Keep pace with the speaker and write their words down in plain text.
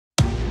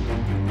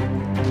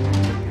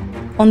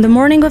On the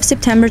morning of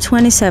September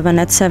 27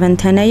 at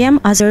 7:10 a.m.,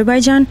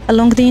 Azerbaijan,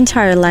 along the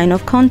entire line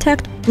of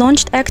contact,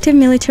 launched active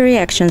military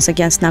actions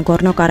against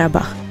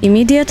Nagorno-Karabakh.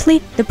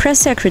 Immediately, the press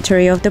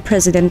secretary of the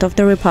President of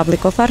the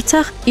Republic of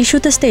Artsakh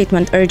issued a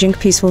statement urging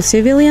peaceful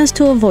civilians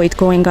to avoid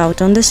going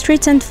out on the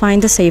streets and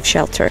find a safe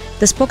shelter.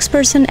 The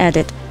spokesperson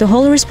added, "The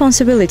whole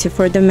responsibility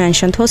for the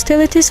mentioned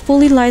hostilities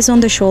fully lies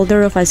on the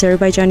shoulder of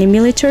Azerbaijani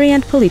military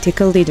and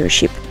political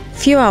leadership."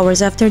 Few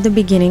hours after the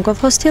beginning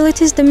of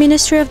hostilities, the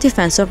Ministry of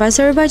Defense of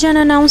Azerbaijan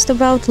announced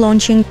about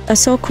launching a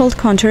so-called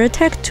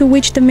counterattack, to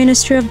which the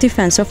Ministry of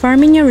Defense of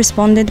Armenia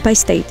responded by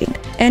stating,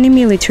 "Any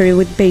military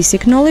with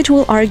basic knowledge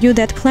will argue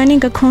that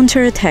planning a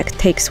counterattack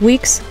takes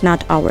weeks,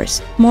 not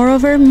hours."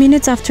 Moreover,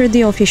 minutes after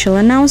the official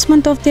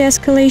announcement of the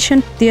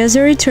escalation, the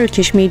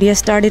Azeri-Turkish media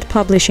started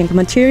publishing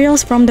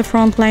materials from the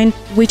front line,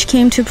 which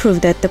came to prove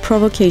that the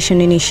provocation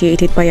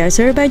initiated by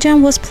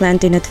Azerbaijan was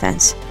planned in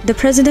advance. The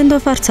President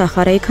of Artsakh,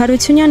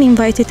 Hanrային,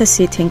 invited a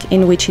sitting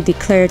in which he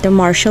declared a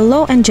martial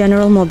law and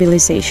general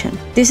mobilization.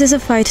 "This is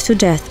a fight to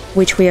death,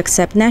 which we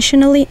accept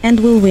nationally and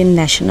will win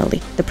nationally,"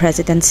 the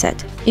president said.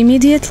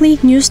 Immediately,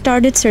 news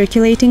started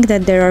circulating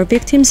that there are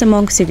victims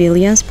among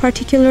civilians,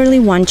 particularly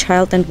one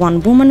child and one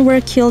woman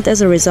were killed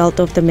as a result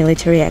of the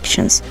military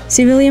actions.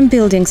 Civilian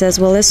buildings as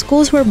well as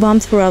schools were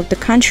bombed throughout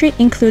the country,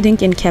 including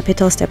in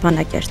capital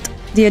Stepanakert.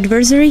 The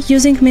adversary,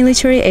 using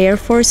military air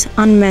force,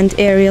 unmanned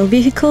aerial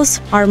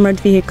vehicles, armored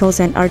vehicles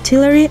and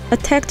artillery,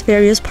 attacked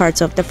various parts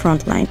of the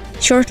front line.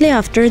 Shortly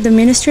after, the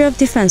Ministry of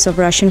Defense of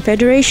Russian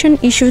Federation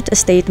issued a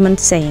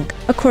statement saying,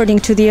 "According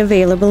to the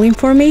available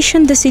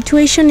information, the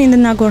situation in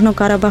the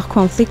Nagorno-Karabakh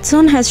conflict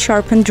zone has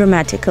sharpened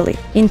dramatically.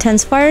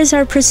 Intense fires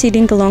are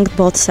proceeding along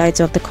both sides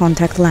of the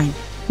contact line.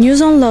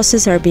 News on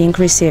losses are being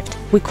received.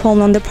 We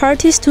call on the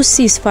parties to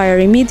cease fire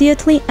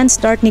immediately and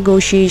start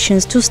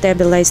negotiations to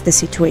stabilize the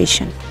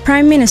situation."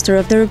 Prime Minister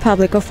of the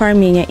Republic of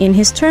Armenia in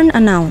his turn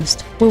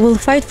announced, "We will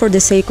fight for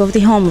the sake of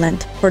the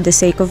homeland, for the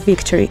sake of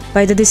victory.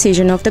 By the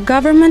decision of the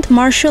government,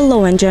 martial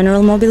law and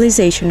general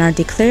mobilization are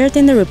declared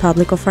in the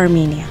Republic of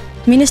Armenia."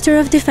 Minister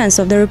of Defense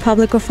of the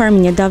Republic of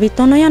Armenia David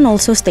Tonoyan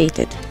also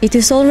stated, "It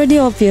is already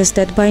obvious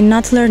that by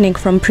not learning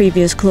from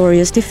previous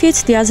glorious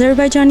defeats, the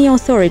Azerbaijani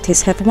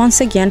authorities have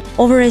once again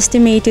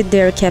overestimated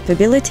their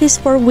capabilities,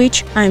 for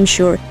which, I am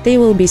sure, they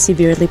will be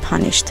severely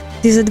punished.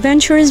 This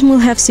adventurism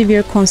will have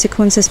severe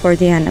consequences for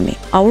the enemy.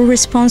 Our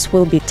response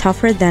will be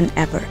tougher than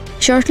ever."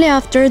 Shortly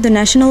after, the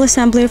National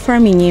Assembly of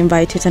Armenia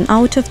invited an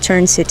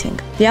out-of-turn sitting.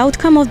 The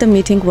outcome of the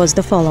meeting was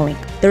the following: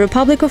 "The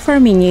Republic of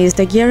Armenia is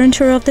the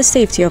guarantor of the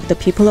safety of the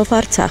people of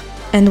Artsakh,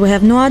 and we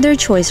have no other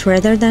choice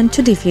rather than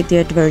to defeat the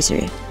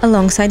adversary."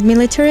 Alongside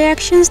military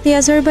actions, the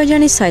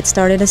Azerbaijani side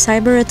started a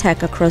cyber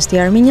attack across the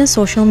Armenian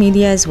social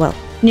media as well.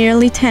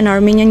 Nearly 10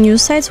 Armenian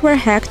news sites were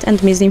hacked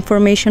and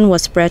misinformation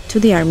was spread to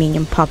the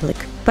Armenian public.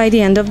 By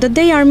the end of the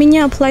day,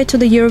 Armenia applied to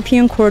the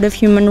European Court of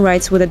Human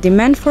Rights with a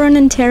demand for an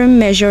interim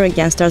measure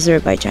against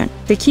Azerbaijan.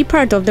 The key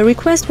part of the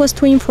request was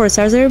to enforce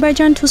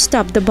Azerbaijan to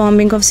stop the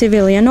bombing of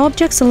civilian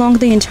objects along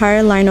the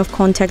entire line of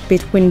contact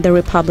between the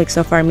republics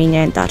of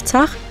Armenia and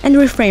Artsakh, and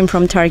refrain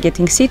from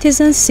targeting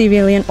citizens,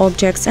 civilian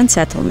objects and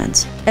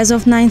settlements. As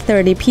of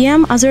 9:30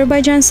 p.m.,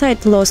 Azerbaijan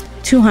side lost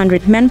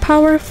 200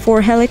 manpower,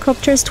 4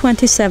 helicopters,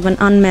 27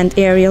 unmanned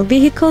aerial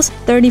vehicles,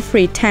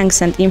 33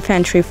 tanks and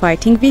infantry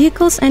fighting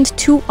vehicles, and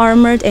 2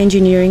 armored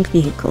engineering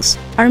vehicles.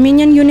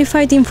 Armenian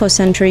Unified Info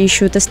Center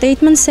issued a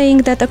statement saying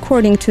that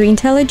according to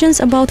intelligence,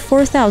 about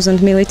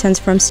 4,000 militants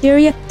from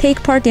Syria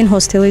take part in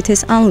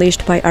hostilities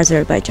unleashed by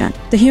Azerbaijan.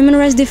 The human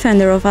rights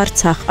defender of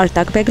Artsakh,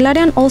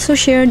 Artsakh-Azerbaijani, also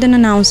shared an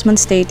announcement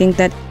stating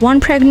that one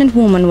pregnant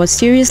woman was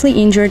seriously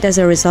injured as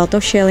a result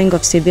of shelling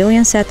of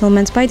civilian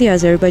settlements by the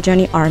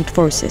Azerbaijani armed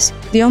forces.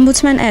 The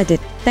ombudsman added,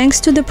 "Thanks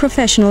to the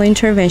professional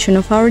intervention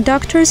of our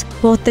doctors,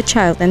 both the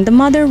child and the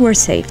mother were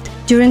saved."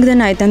 During the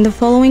night and the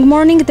following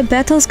morning, the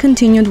battles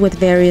continued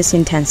with various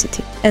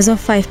intensity. As of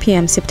 5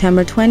 p.m.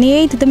 September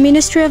 28, the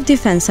Ministry of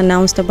Defense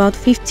announced about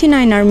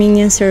 59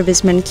 Armenian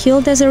servicemen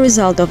killed as a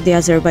result of the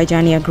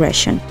Azerbaijani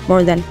aggression.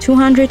 More than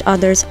 200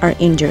 others are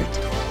injured.